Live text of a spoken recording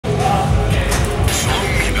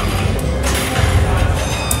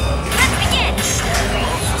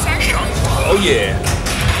yeah.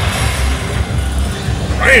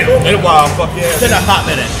 Damn. In a while, fuck yeah. It's been a hot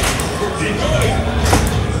minute.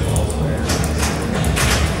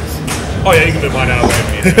 Oh yeah, you can do mine out.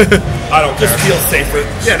 I don't care. Just feel safer.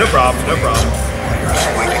 Yeah, no problem. No problem.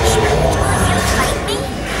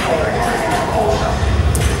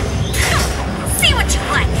 See what you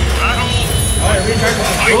like.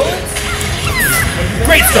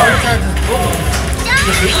 Great start.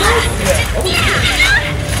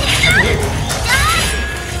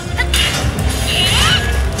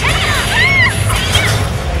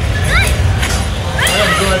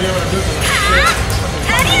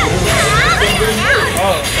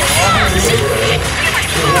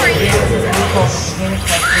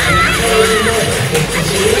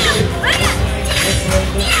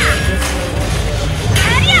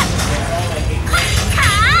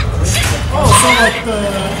 Oh, so like the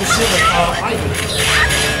shit like I do.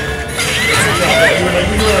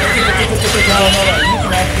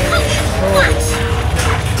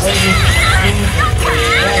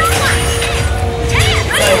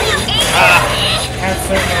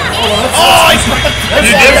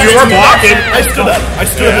 You did. You were blocking. I stood up. I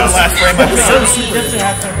stood up in the last frame.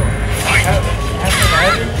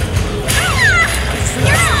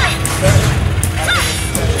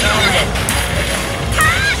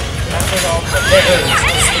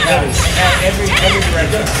 Every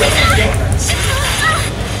direction.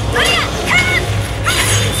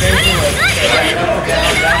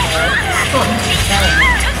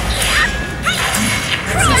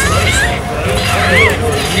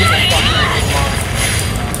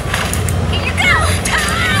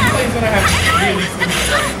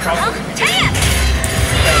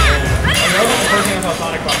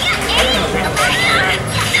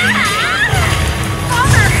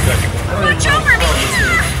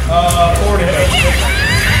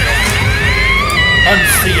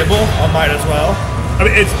 Unseeable. I might as well. I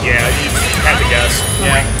mean, it's yeah. You had to guess.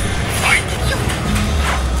 Yeah.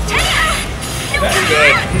 That's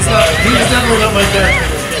good. He's definitely not my dad.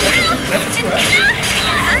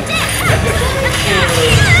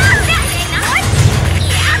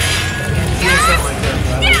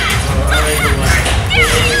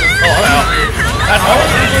 That's all.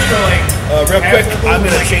 Real quick, I'm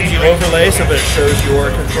going to change your overlay so that it shows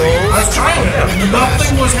your controls. I was trying it.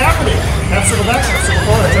 Nothing was happening. Have circle back, have circle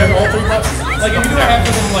forward. I tried all three buttons. Like if you don't have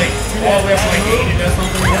to from like 2 all the way up to like 8, it does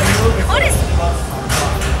something. What is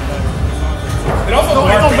It also No,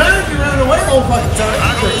 it don't matter if you ran away the whole fucking time.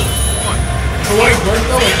 for what it's worth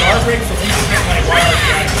though, it's guard break, so people can't like wire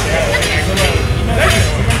guys.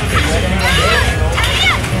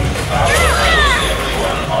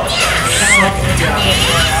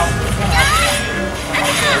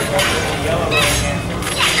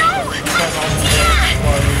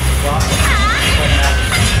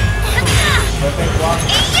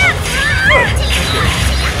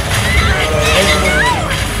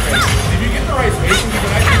 If you get the right spacing, you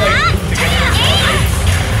can actually like move together.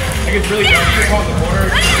 Like it's really dumb. You're caught in the corner.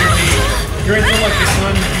 You're in something like this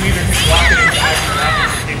one. You either just block it and dive from that.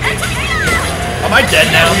 Am I dead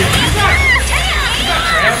now?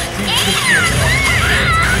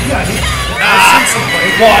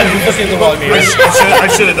 Well, I was looking at the wrong mirror. I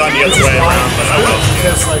should have done the other way around, but I will.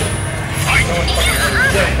 Because like,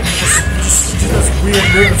 just do this weird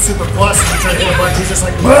move with super plus and you try to hit a button, he's just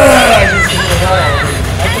like, oh,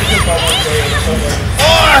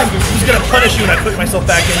 he's gonna punish you and I put myself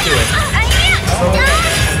back into it.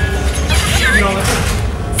 You know,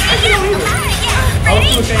 I was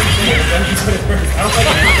doing the same thing, and then he put it first. I don't like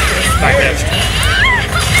it. Back there.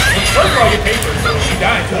 First of all, I get paper, so he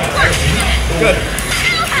died. So Good.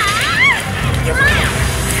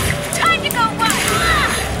 time to go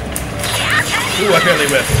wild? Ooh, I barely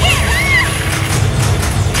whiffed.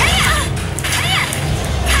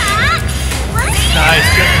 Nice.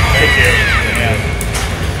 Good. Thank you. Yeah.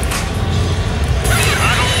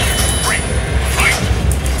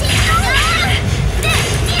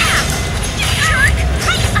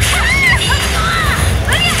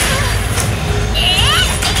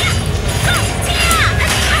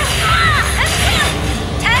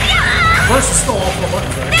 First is still all 4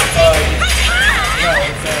 buttons, right?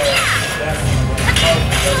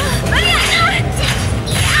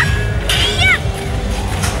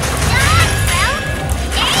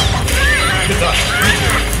 Good job.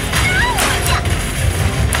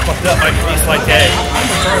 Fucked up my piece like that.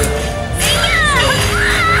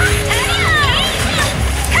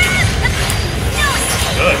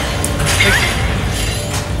 Good.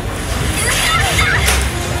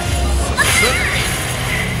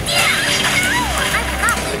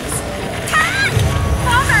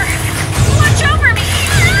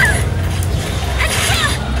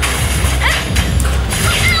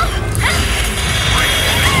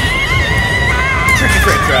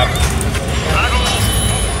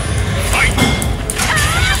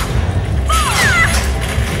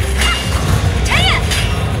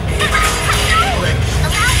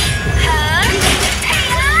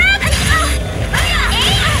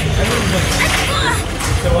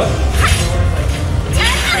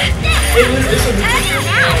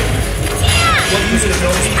 use it, it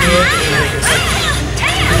goes good. It's like,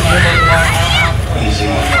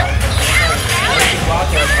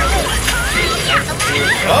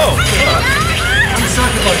 oh! I'm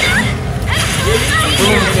stuck with like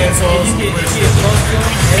boom cancels.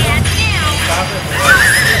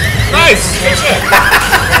 Nice! Good shit.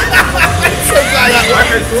 So glad that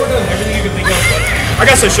worked. Everything you can think of. I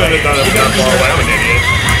guess I should have done it with that ball, but I'm an idiot.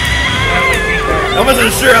 I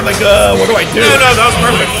wasn't sure. I'm like, what do I do? No, that was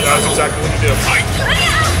perfect. That was exactly what you do.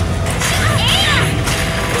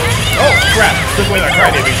 Oh, crap. Took away that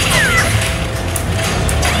crybaby.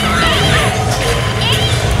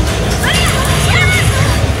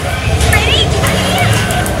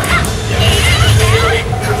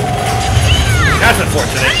 That's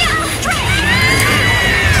unfortunate.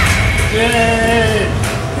 Yay!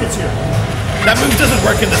 It's here. That move doesn't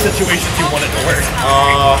work in the situations you want it to work.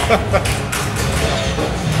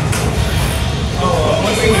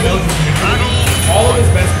 One thing to note is all of his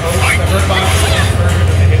best moves, the hurt box and version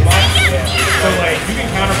of the hitbox. So like you can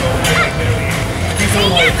counter both like literally. He's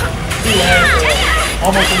on like 2 legs or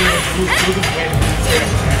almost move his way to straight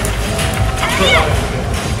up attack. So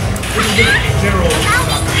this is just in general.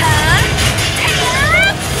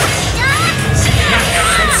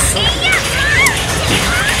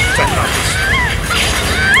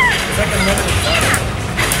 Second method is done.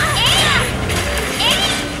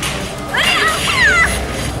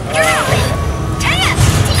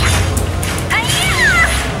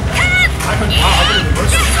 I can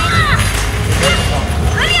reverse it.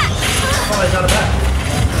 I thought I got it back.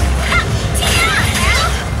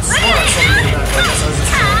 I swore I saw it back, but I guess I was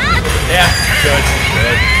just Yeah, good.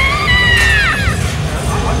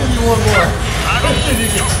 I'll give you one more.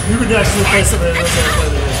 You can actually play some of it. Play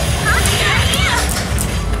the game.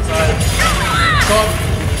 Side. Stop.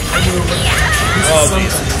 I move. Oh,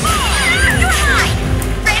 Jesus.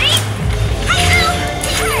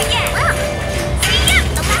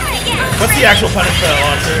 What's the actual punishment on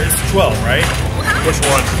launcher? It's 12, right? Which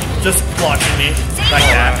one? Just launching me like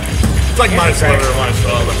that. It's like minus 11 or minus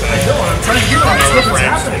 12. I know, I'm trying to do it. Nothing's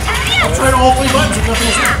happening. I'm trying all 3 buttons and nothing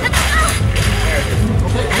is happening.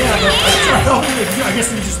 Okay, yeah, but I tried all 3. I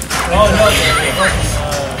guess we just... Oh, no.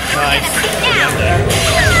 Nice.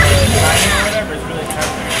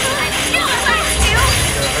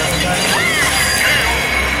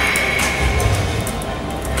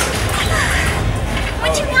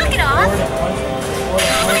 Would you knock it off?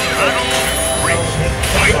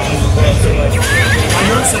 I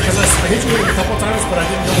noticed it because I hit you with it a couple times, but I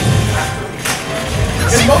didn't know it after.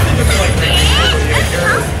 It's mostly just like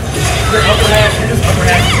your upper half, you're just upper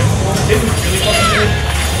half isn't really fucking good.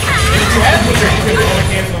 And if you had put your other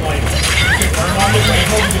hands in the like confirm on this, like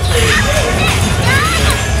hope you just say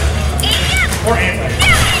or anti.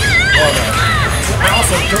 Oh, no. I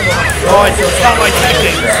also don't know how to throw. Oh, I just got my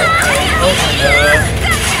technique.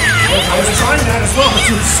 I was trying that as well, but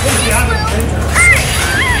you were slipping out of the danger.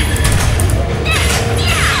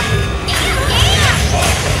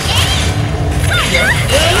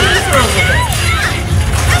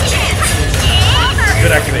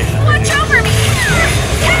 Good activation. Watch over me!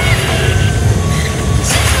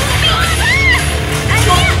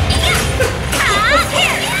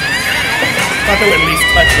 Thought they would at least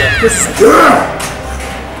touch you.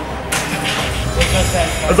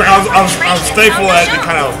 I was thankful that it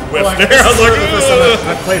kind of whipped there. I was like, the first time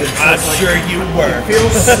I played it. So I'm it's like, sure you were. it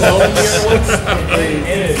feels slow in the airways, but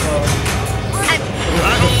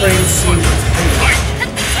the frame seems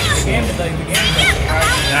tight.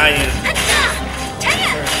 Now you.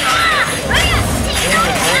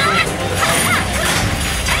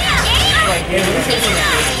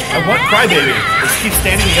 I want Crybaby. Just keep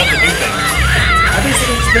standing me up to do things. I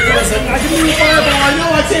basically just picked it up and said, I can do a fireball, I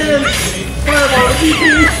know I can! Fireball,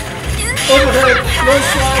 DP! Overhead, no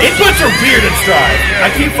slide. Inputs are weird in Stride.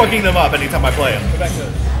 I keep fucking them up anytime I play them.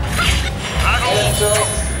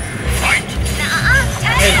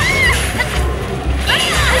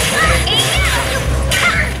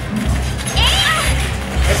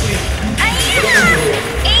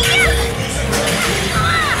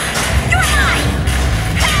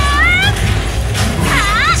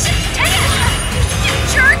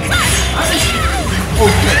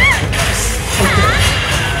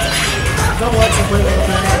 Double X and play a little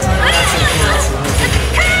bit, I try to actually play.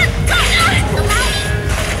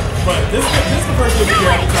 But this is the first movie here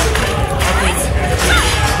I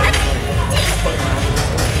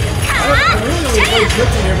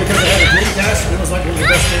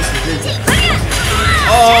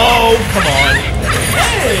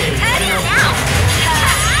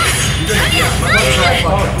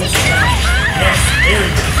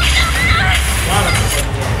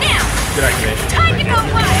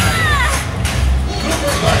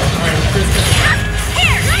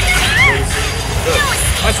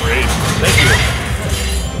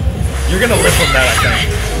You're gonna live from that,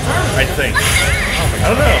 I think. I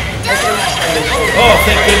don't know. Oh,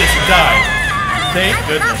 thank goodness you died. Thank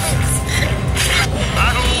goodness.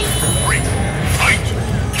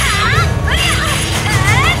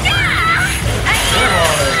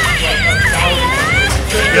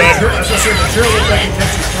 Yeah, especially the drill looks like it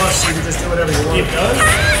gets you plus, so you can just do whatever you want. It does.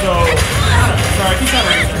 So, sorry, keep that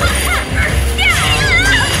right.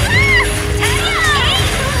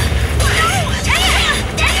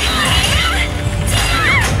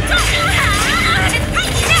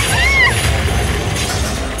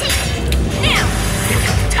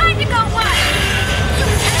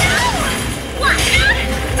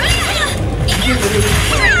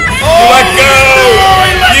 Oh, let go!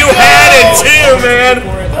 You had it too, man!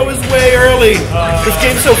 I was way early. This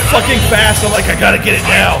game's so fucking fast, I'm like, I gotta get it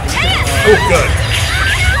now. Oh, good.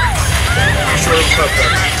 Sure,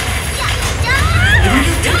 perfect. If you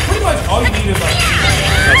do, pretty much all you need is like.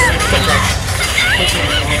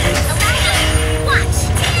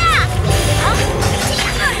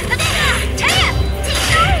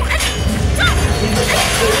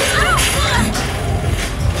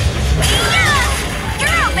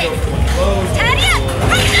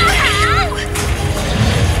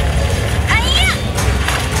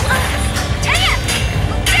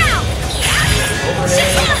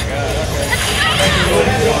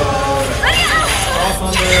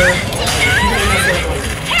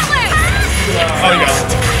 Oh, yeah.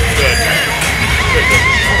 Good.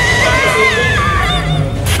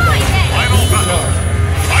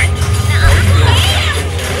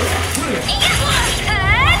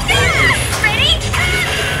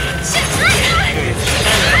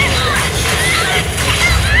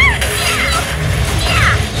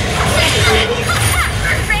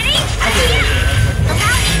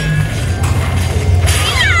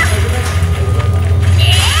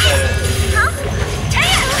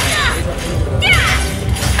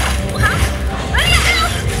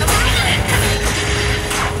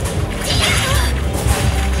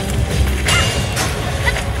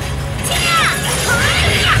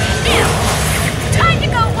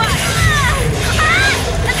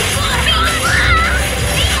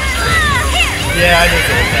 Yeah, I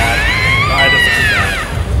deserve that. I deserve that.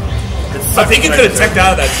 I think you could have teched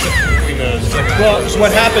out of that. Well, what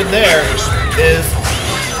happened there is,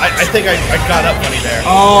 I think I got up money there.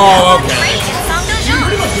 Oh, okay.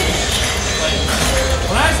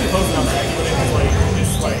 When I actually posted on that,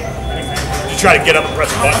 just like. You try to get up and press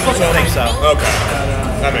a button or I think something? so. Okay.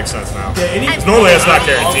 That makes sense now. Yeah, Because normally that's not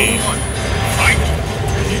guaranteed.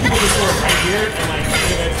 You can put this sword right here and like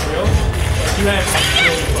think that it's real. Like you have like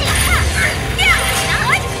really close.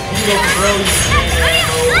 You can go for drill, you can stand there,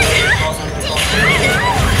 go cross on the cross.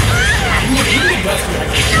 You can get dust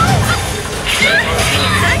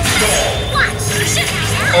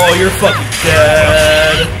Oh, you're fucking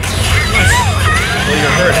dead. Well,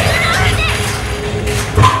 you're hurting.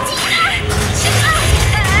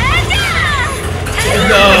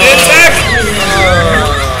 No. Attack!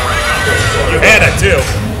 You had it too.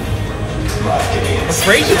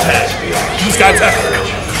 Afraid to attack. You just got attacked.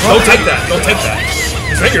 Don't take that. Don't take that.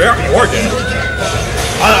 You think you're out. You are dead.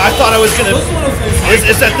 I thought I was gonna.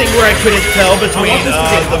 It's that thing where I couldn't tell between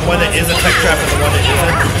the one that is a tech trap and the one that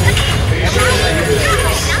isn't.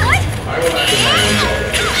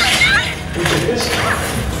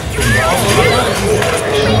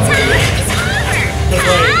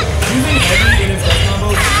 using heavy in his death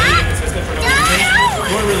combo is really inconsistent for no reason.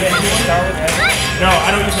 You want really heavy one? No,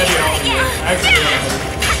 I don't use heavy at all. I actually don't have heavy.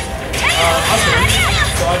 I'll show you.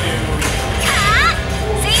 So I do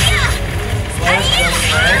slash, jump,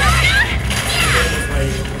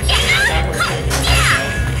 slash.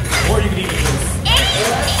 Or you can even just.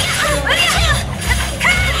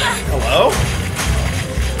 Hello?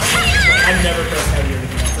 I never press heavy or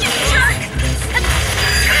anything else.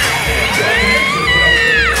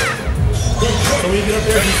 So when you get up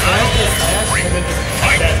there, you slash, and then just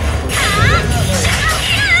that.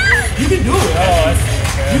 You can do it.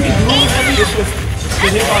 You can do it heavy. It's just the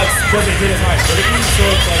hitbox doesn't hit as high vertically, so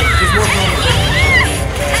it's like there's more common.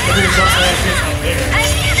 But you can jump slash hits up there.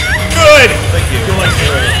 Good! Thank you. You're like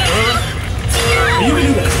there. And you can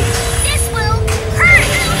do that. This will hurt.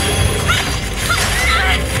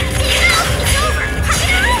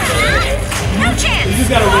 No chance. You just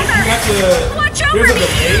gotta wait. You have to. There's a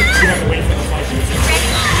delay. You have to wait for the flight to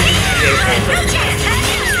No chance.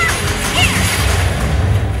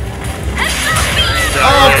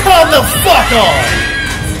 Oh, come the fuck on!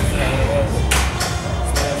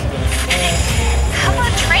 How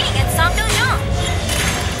about training at Sangdo Zhang?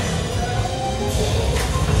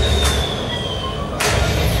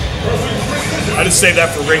 I just saved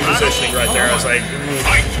that for ring positioning right there. I was like,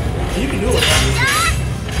 You can do it.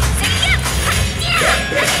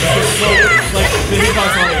 So, like, the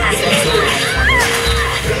hitbox on it is so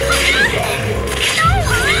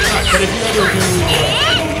but if you ever do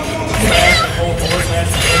smash and hold forward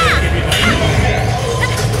smash and then give you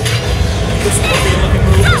this scorpion looking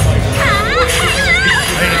move, it's like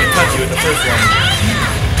I didn't even touch you with the first one.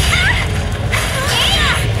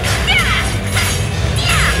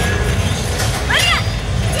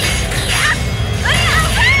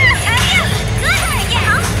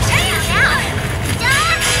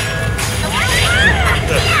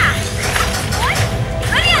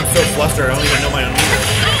 I'm so flustered, I don't even know my own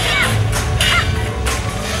meter.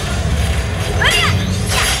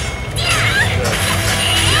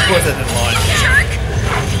 Of course I didn't launch.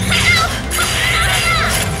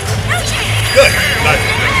 good.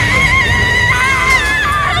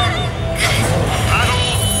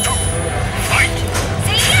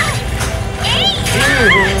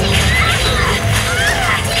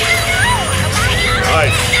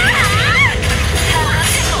 Nice.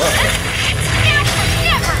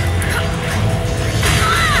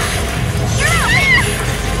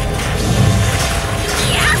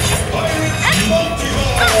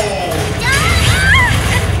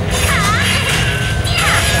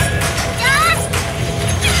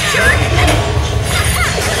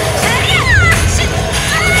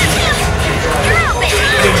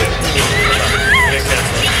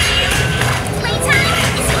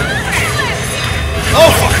 Oh,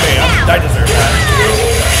 fuck me. I deserve that.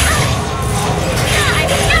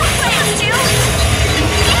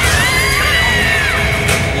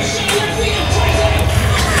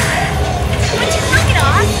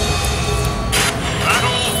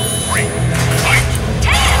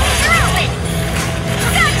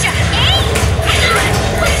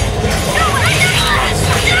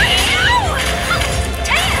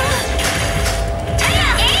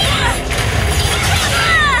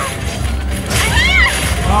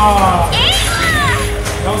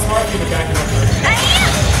 That was hard for you to back it up.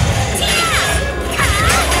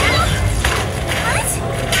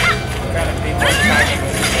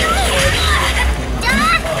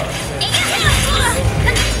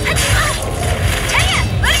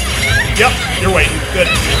 Yep, you're waiting. Good.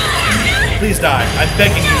 Please die. I'm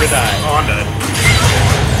begging you to die. Oh, I'm dead.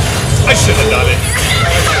 I should have done it.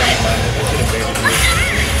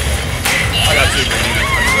 I got super easy.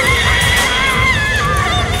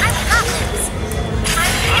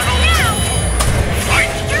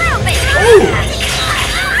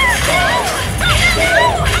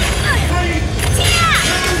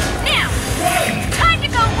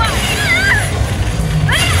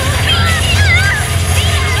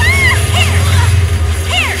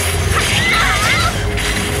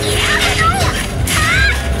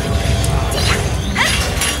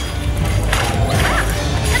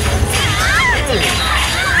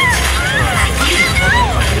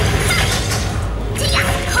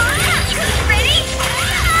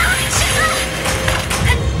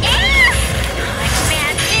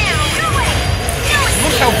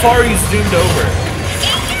 How far he's zoomed over.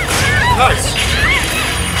 Nice.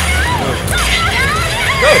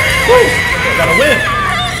 Go! Woo! Gotta win!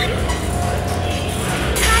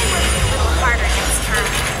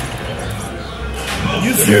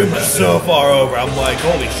 You zoomed so far over, I'm like,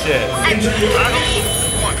 holy shit.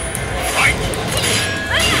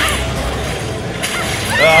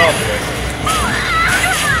 Oh,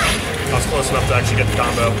 I was close enough to actually get the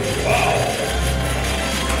combo.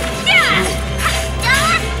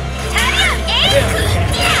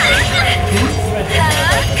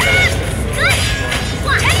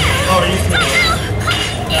 Oh, you thank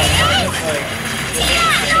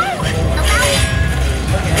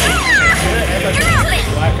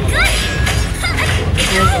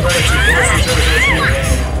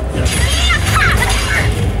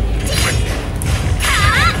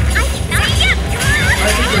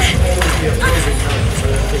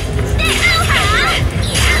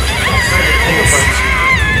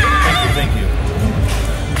you.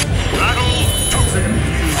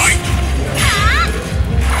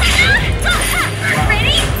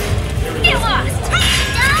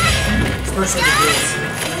 First of the girls.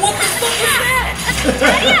 What the fuck was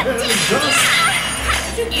that?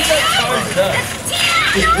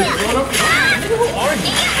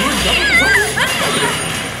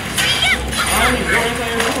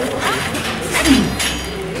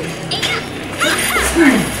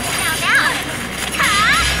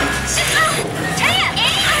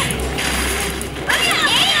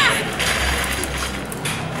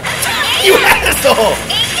 You asshole!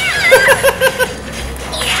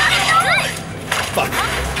 Fuck.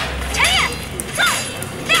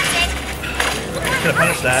 Could have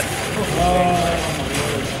punished that.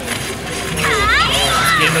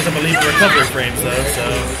 This game doesn't believe in recovery frames though, so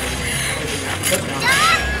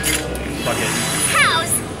fuck it.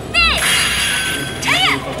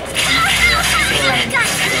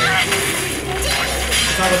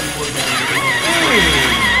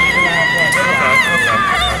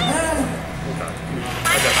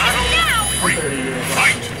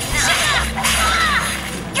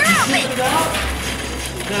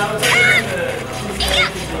 How's this?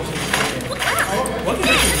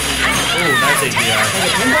 Oh, nice API.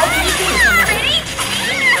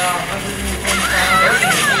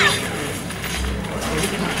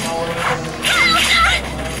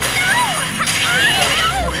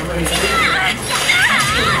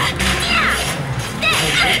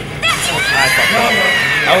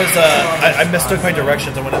 I mistook my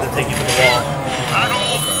directions. I wanted to take you to the wall.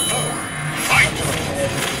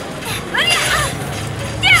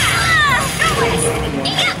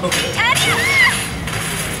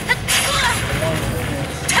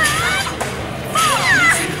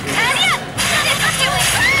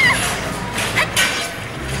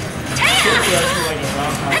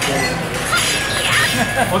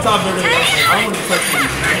 Once I've never done it, I don't want to touch you.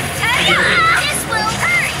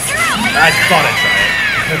 I thought I'd try it.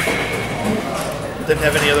 Didn't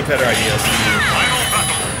have any other better ideas.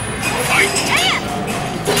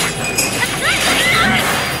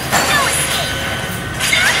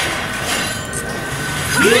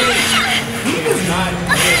 He is not.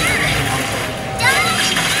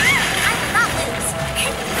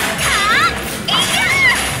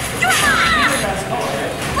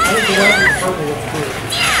 Purple looks cool.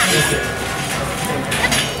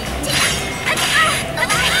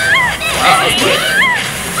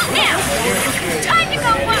 Time to go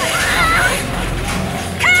wild.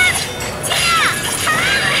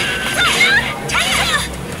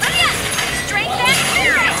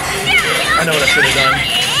 I know what I should have done.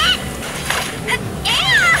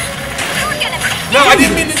 No, I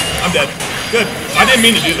didn't mean to. I'm dead. Good. I didn't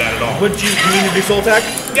mean to do that at all. Would you mean to do soul attack?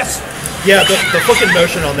 Yes. Yeah, the fucking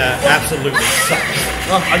motion on that absolutely sucks.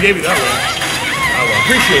 Well, I gave you that one. Oh well.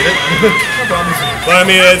 Appreciate it. No problem. But I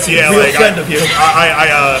mean, it's Real like friend of you.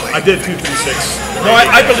 I did 2, 3, 6. No,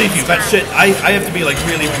 I believe you. That shit. I have to be like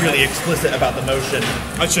really explicit about the motion.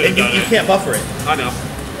 I should have And done you it. can't buffer it. I know.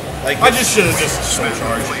 Like I just should have just slow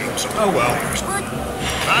charged. Oh well.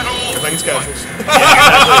 Everything's casuals.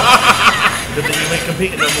 Good thing you ain't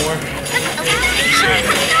competing no more.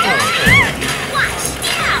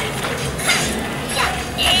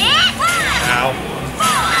 Ow.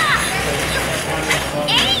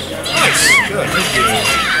 Nice. Good. Thank you.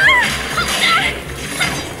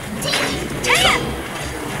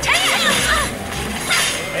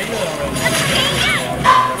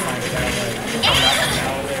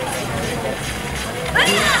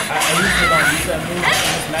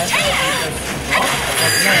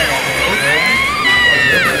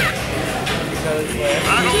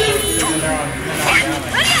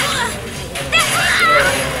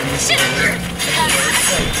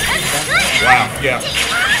 Wow, yeah.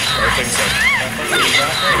 Everything's so.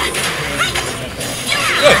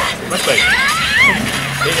 Good. That's big.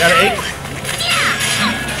 8 out of 8.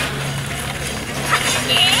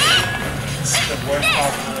 The worst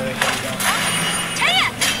possible way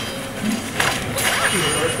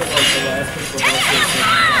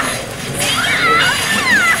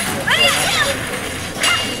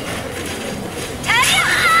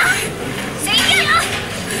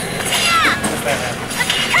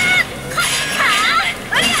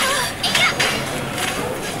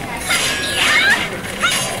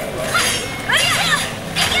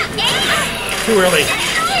Too early.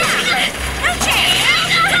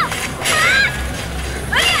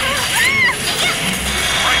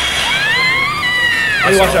 How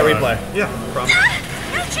do you watch that replay? Yeah, no problem. I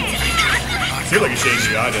feel like you should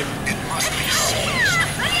have did.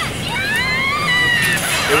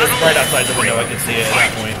 It was right outside the window. I could see it at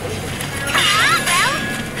that point.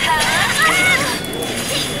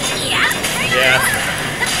 Yeah.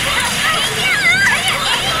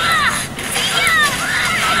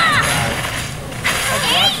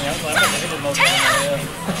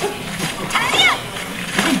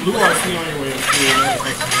 Even blue RC on your way to school.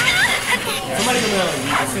 Somebody come out and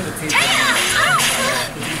I see the team.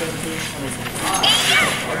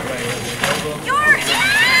 You're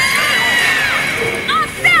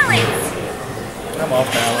off balance. I'm off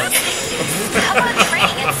balance. How about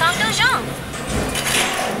training at Sangdojong?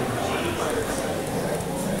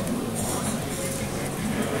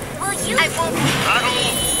 Will you? I won't. Battle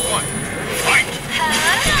 1. Fight.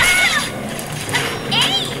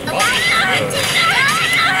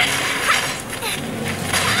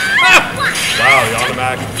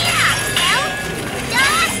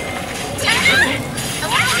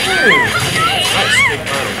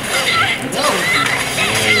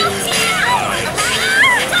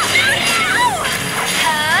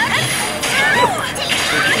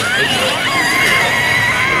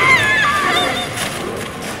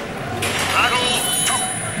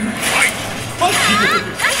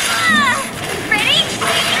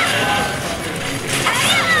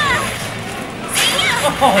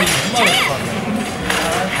 Oh, you motherfucker.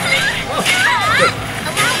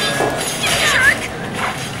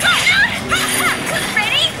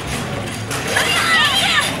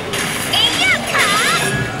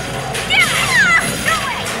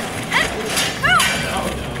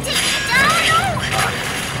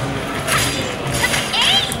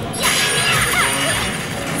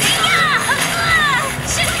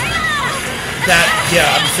 Yeah,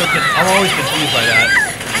 I'm always confused by that.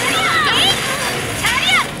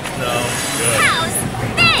 No, good. How's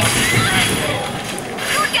this?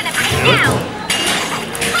 You're gonna pay now.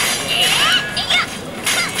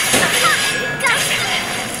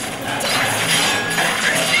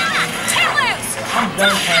 I'm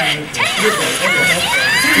done playing this. You're good.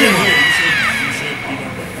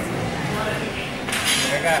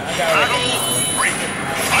 I got it.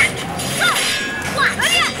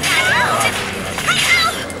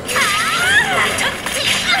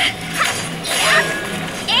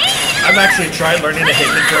 I've actually tried learning to hit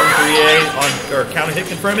confirm 3A or counter hit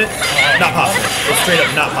confirm it. Not possible. It's straight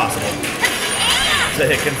up not possible. To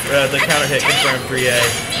hit the counter hit confirm 3A.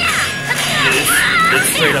 It's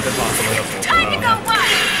straight up impossible. Time to go wide.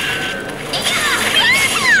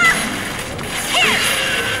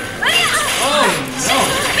 Oh, no.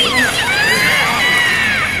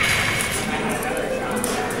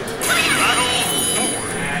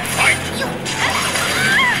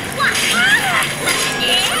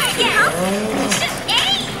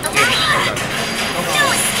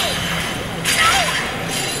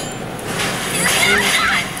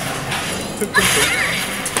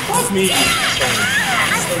 Fuck me.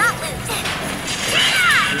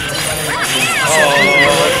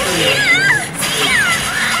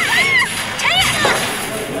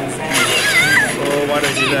 Oh, why did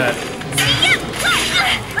I do that?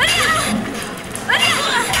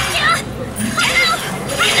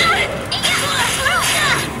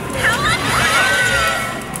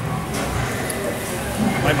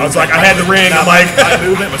 I was like, I had the ring. I'm like, my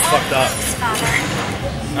movement was fucked up.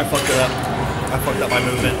 I fucked it up. I fucked up my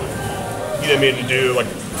movement. you didn't mean to do like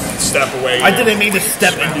step away. I didn't mean to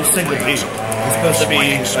step and do single B. It's supposed to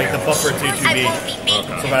be like the buffer 2-2B,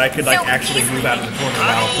 so that I could like actually move out of the corner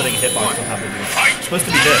while putting a hitbox on top of you. It's supposed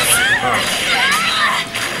to be this.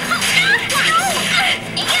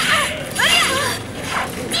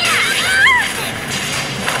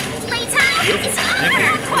 Thank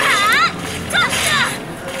you.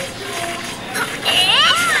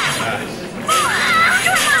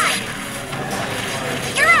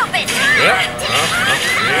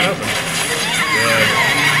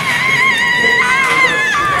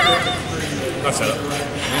 That's set up.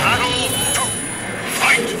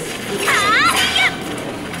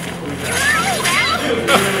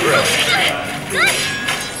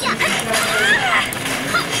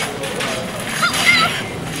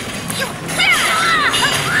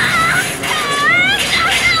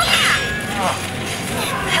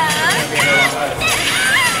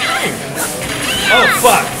 Oh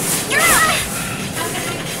fuck!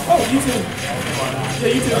 Oh, you too.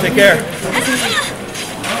 Yeah, you too. Take care.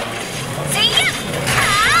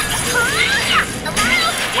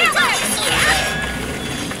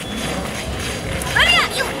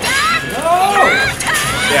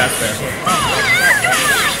 Yeah, that's fair.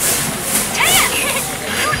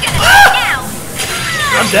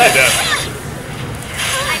 I'm dead.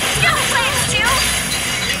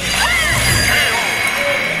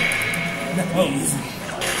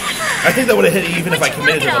 I think that would have hit it even if I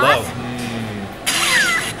committed to the low.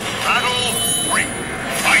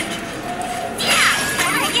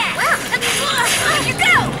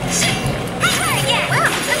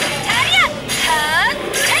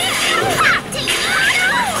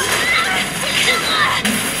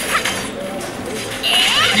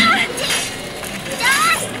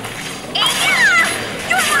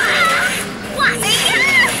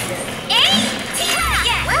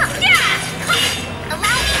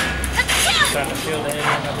 Trying to fill in on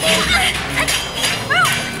that low.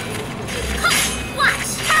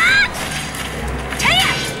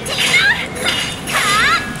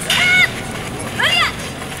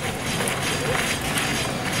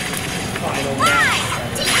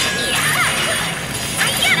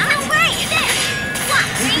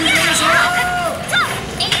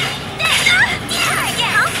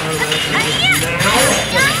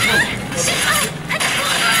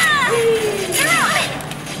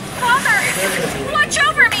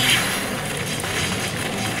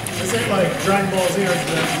 This ain't like Dragon Ball Z or the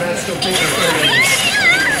Master Paper. Yeah,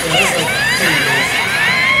 that's like 10 years.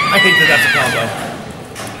 I think that's a combo.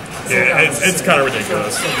 Yeah, it's kind of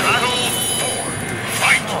ridiculous.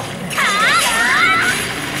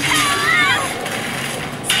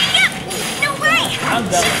 No way! I'm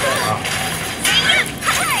done with that.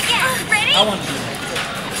 Ready? I want to do that.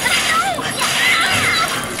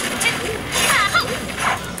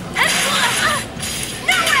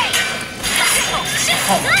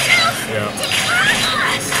 No way! Yeah.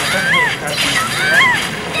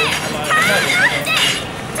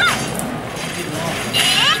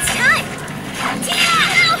 It's time!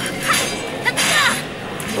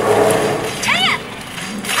 Taya!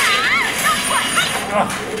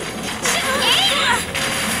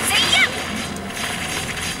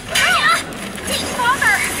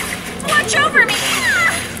 Father! Watch over me!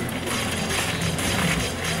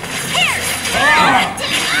 Here!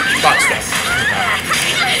 Bot stuff.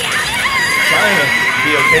 Trying to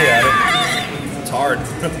be okay at it. It's hard.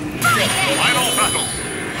 Final battle.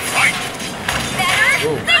 Fight.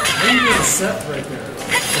 Better? Maybe there's a set right there.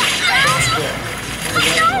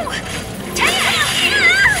 No! Taya!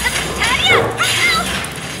 Taya!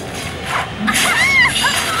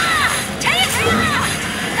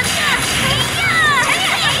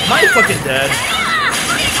 Am I fucking dead?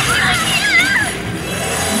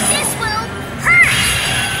 This will hurt!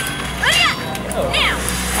 Now,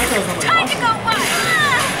 time to go wild!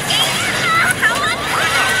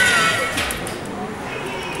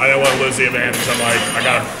 I don't want to lose the advantage. I'm like, I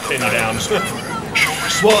gotta pin you down.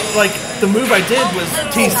 Well, like, the move I did was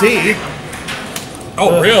TC.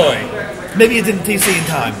 Oh, really? Maybe it didn't TC in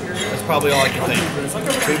time. That's probably all I can think.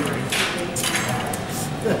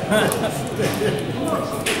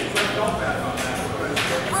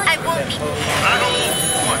 I won't be. Battle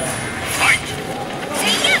 1. Fight.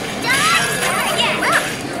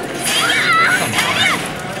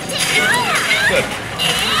 Good.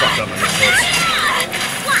 Fucked up my first.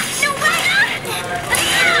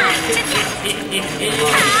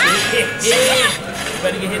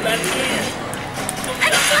 Better get hit by the end.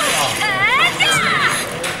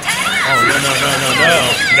 Oh, no.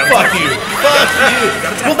 Fuck you. Fuck you.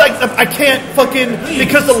 Well, like, I can't fucking...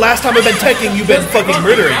 Because the last time I've been teching, you've been fucking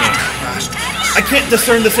murdering me. I can't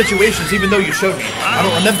discern the situations, even though you showed me. I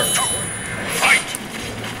don't remember. Fight.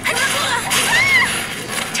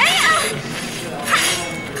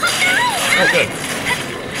 Oh, good.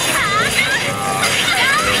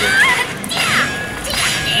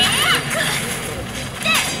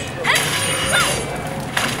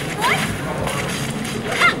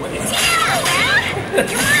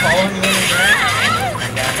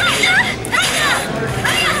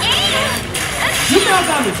 You found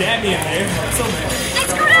time to jab me in there. I'm so mad.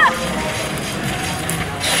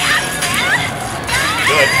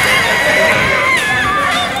 Good.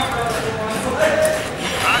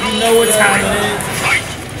 You know what time it is. Fight.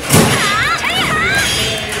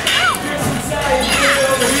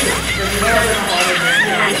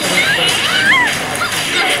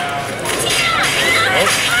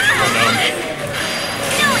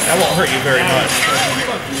 That won't hurt you very much.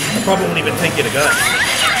 I probably won't even take you to gut.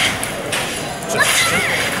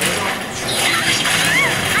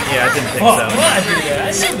 Yeah, I didn't think so. Well, I did that.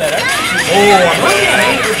 I knew that. Oh,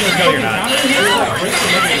 no, you're not.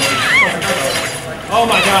 Oh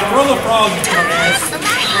my god, throw the frog, you dumbass.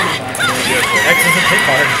 X doesn't hit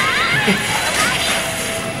hard.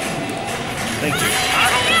 Thank you.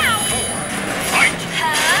 Fight.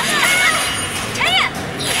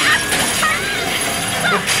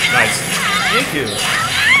 Nice. Thank you.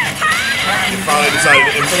 You finally decided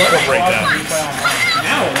to incorporate that.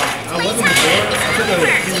 Now I wasn't before. I took a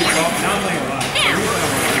few weeks off. Now I'm playing a lot.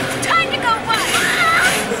 Time to go wild!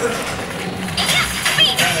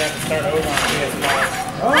 Start over on PS5.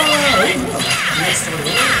 Oh,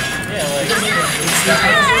 Yeah, like...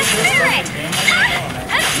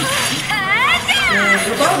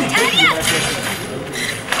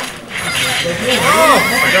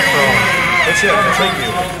 I got thrown. That's it. Thank you.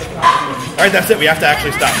 Alright, that's it. We have to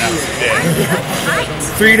actually stop now. Yeah.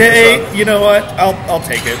 3 to 8, you know what? I'll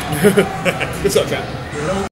take it. What's up, chat?